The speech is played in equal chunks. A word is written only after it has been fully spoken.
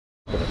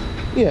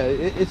Yeah,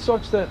 it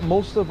sucks that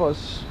most of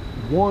us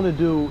want to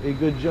do a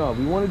good job.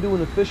 We want to do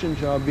an efficient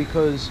job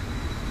because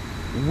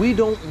we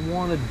don't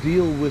want to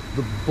deal with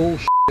the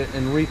bullshit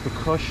and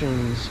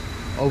repercussions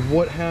of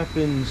what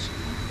happens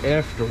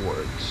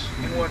afterwards.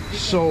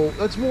 So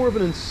that's more of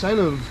an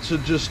incentive to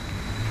just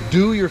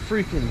do your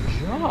freaking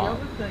job. And the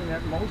other thing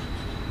that most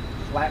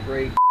flat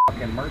rate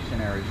fucking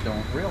mercenaries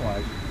don't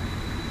realize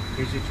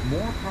is it's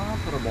more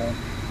profitable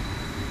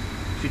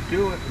to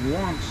do it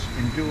once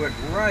and do it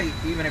right,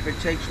 even if it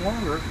takes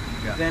longer,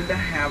 than to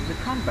have the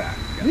comeback.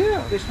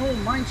 Yeah. This whole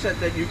mindset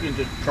that you can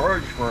just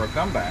charge for a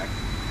comeback.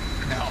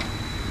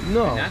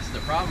 No. And that's the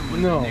problem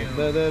with the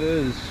new... that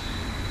is.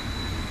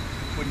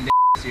 Putting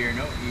here,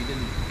 no, you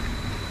didn't.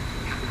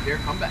 Your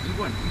comeback, you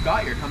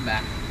got your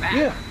comeback back.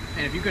 Yeah.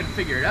 And if you couldn't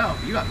figure it out,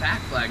 you got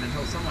backflagged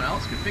until someone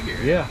else could figure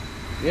it out.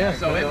 Yeah.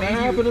 So that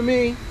happened to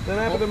me. That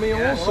happened to me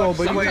also. Well,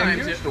 but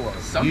sometimes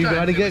you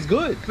got to get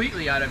good.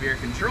 Completely out of your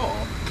control,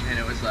 and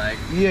it was like,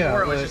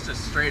 or it was just a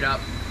straight up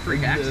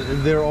freak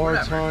accident. There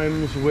are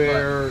times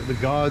where the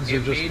gods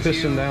are just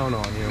pissing down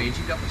on you. Made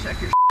you double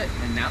check your shit,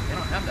 and now they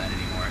don't have that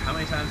anymore. How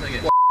many times I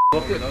get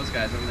over those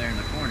guys over there in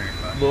the corner?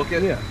 Look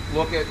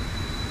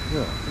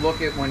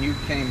at when you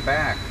came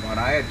back when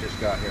I had just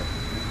got here.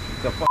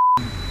 The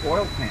fucking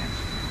oil pans.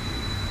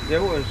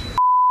 There was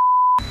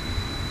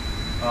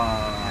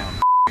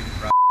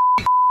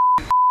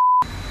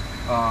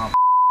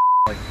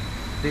like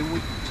they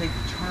would take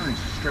turns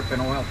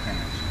stripping oil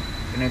pans,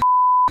 and then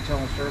tell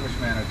the service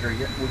manager,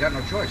 yeah, we got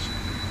no choice.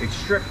 It's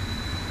stripped.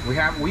 We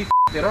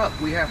f***ed it up.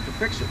 We have to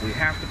fix it. We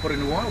have to put a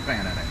new oil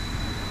pan in it.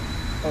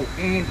 Oh,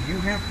 and you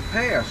have to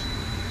pay us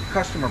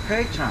customer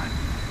pay time.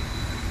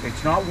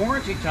 It's not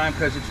warranty time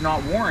because it's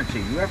not warranty.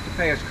 You have to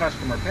pay us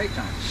customer pay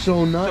time. So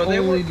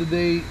only did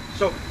they...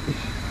 So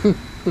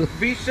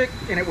V6,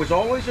 and it was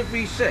always a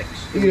V6.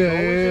 It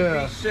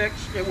was always a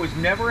V6. It was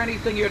never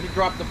anything you had to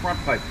drop the front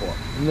pipe for.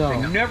 No.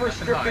 They never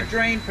stripped a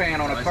drain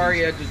pan on a car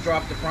you had to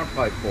drop the front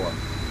pipe for.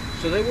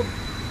 So they were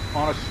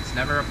honest. It's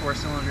never a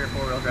 4-cylinder,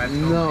 4-wheel drive.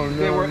 No. It's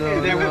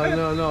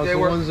the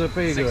ones that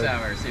pay good. 6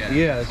 hours, yeah.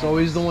 Yeah, it's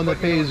always the one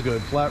that pays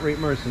good. Flat rate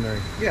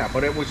mercenary. Yeah,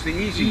 but it was the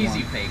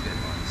easy pay good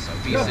ones. So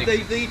V6 no,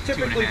 they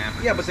typically,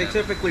 but they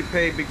typically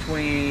pay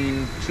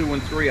between 2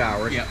 and 3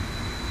 hours. Yep.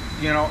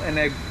 You know, and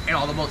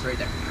all the bolts right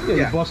there.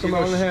 Yeah, you bust them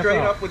out in a half straight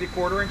hour. up with your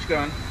 1/4-inch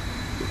gun.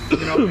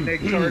 You know, and they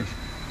charge.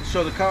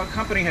 So the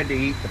company had to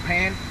eat the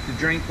pan, the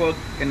drain plug,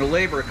 and the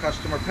labor at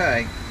customer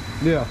pay.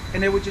 Yeah.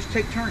 And they would just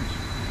take turns.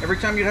 Every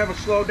time you'd have a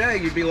slow day,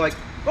 you'd be like,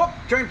 "Oh,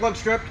 drain plug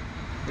stripped."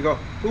 You go,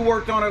 "Who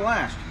worked on it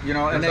last?" You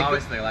know, and it was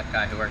always the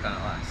guy who worked on it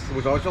last. It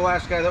was always the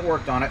last guy that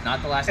worked on it.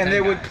 Not the last. And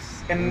they would,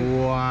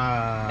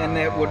 wow.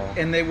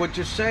 And they would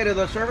just say to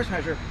the service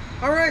manager,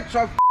 "All right,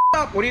 so I f***ed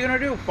up. What are you gonna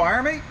do?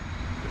 Fire me?"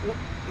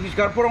 He's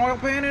got to put an oil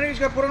pan in it. He's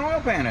got to put an oil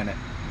pan in it.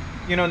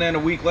 You know, and then a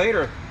week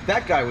later,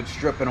 that guy would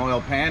strip an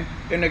oil pan,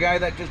 and the guy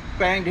that just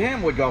banged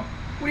him would go,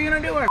 "What are you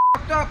gonna do? I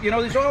f***ed up. You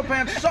know, these oil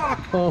pans suck."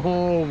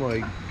 Oh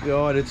my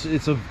God! It's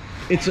a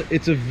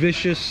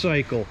vicious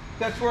cycle.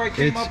 That's where I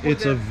came up with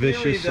It's a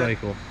vicious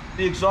cycle.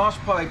 The exhaust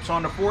pipes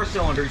on the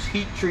 4-cylinders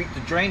heat treat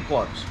the drain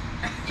plugs.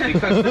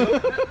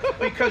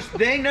 Because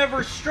they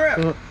never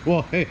strip.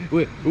 Well, hey,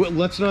 wait,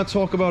 let's not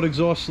talk about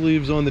exhaust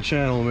sleeves on the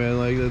channel, man.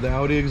 Like the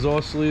Audi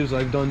exhaust sleeves,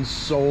 I've done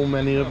so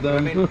many of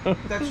them. I mean,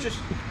 that's just.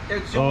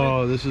 It's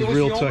this is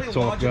real tech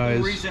talk, guys.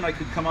 The reason I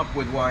could come up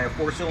with why a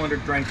 4-cylinder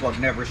drain plug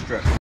never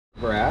strips.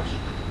 Brass,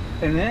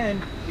 and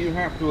then you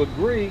have to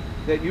agree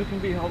that you can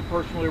be held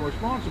personally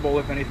responsible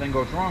if anything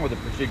goes wrong with the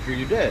procedure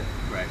you did.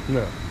 Right.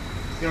 No.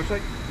 You know, it's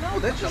like, no,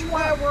 that's just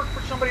why I work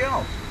for somebody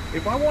else.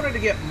 If I wanted to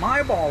get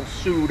my balls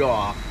sued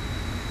off,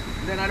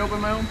 then I'd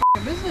open my own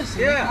business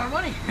and make more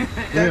money.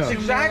 That's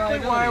exactly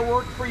why I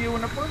worked for you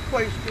in the first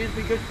place, is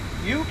because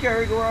you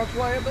carry garage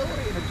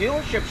liability. And the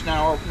dealerships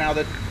now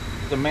that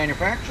the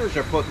manufacturers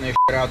are putting this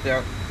shit out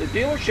there, the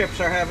dealerships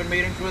are having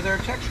meetings with their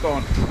techs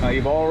going, now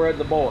you've all read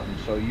the bulletin,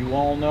 so you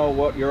all know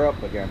what you're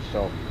up against.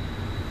 So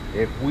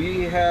if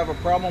we have a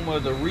problem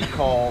with a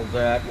recall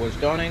that was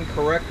done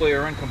incorrectly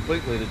or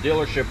incompletely, the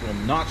dealership will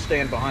not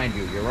stand behind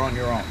you. You're on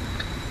your own.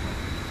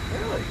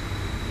 Really?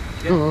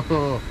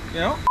 Yeah. You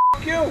know,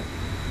 f*** you.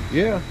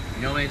 Yeah.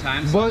 You know how many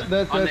times but on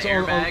the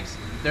airbags,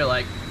 on... they're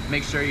like,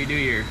 make sure you do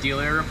your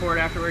dealer report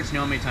afterwards. You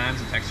know how many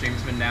times the text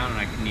stream's been down and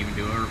I couldn't even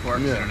do a report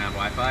because I don't have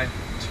Wi-Fi?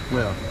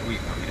 Yeah.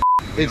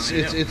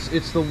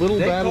 It's the little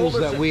battles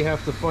that we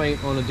have to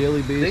fight on a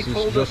daily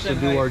basis just to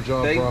do our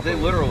job properly.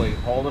 They literally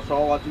hauled us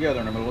all out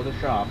together in the middle of the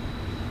shop.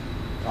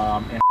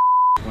 And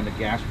when the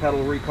gas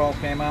pedal recall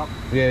came out,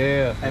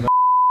 and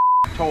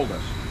told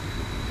us,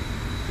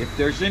 if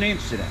there's an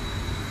incident,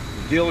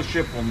 the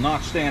dealership will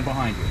not stand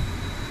behind you.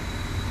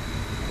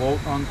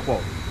 Quote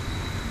unquote.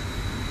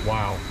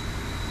 Wow.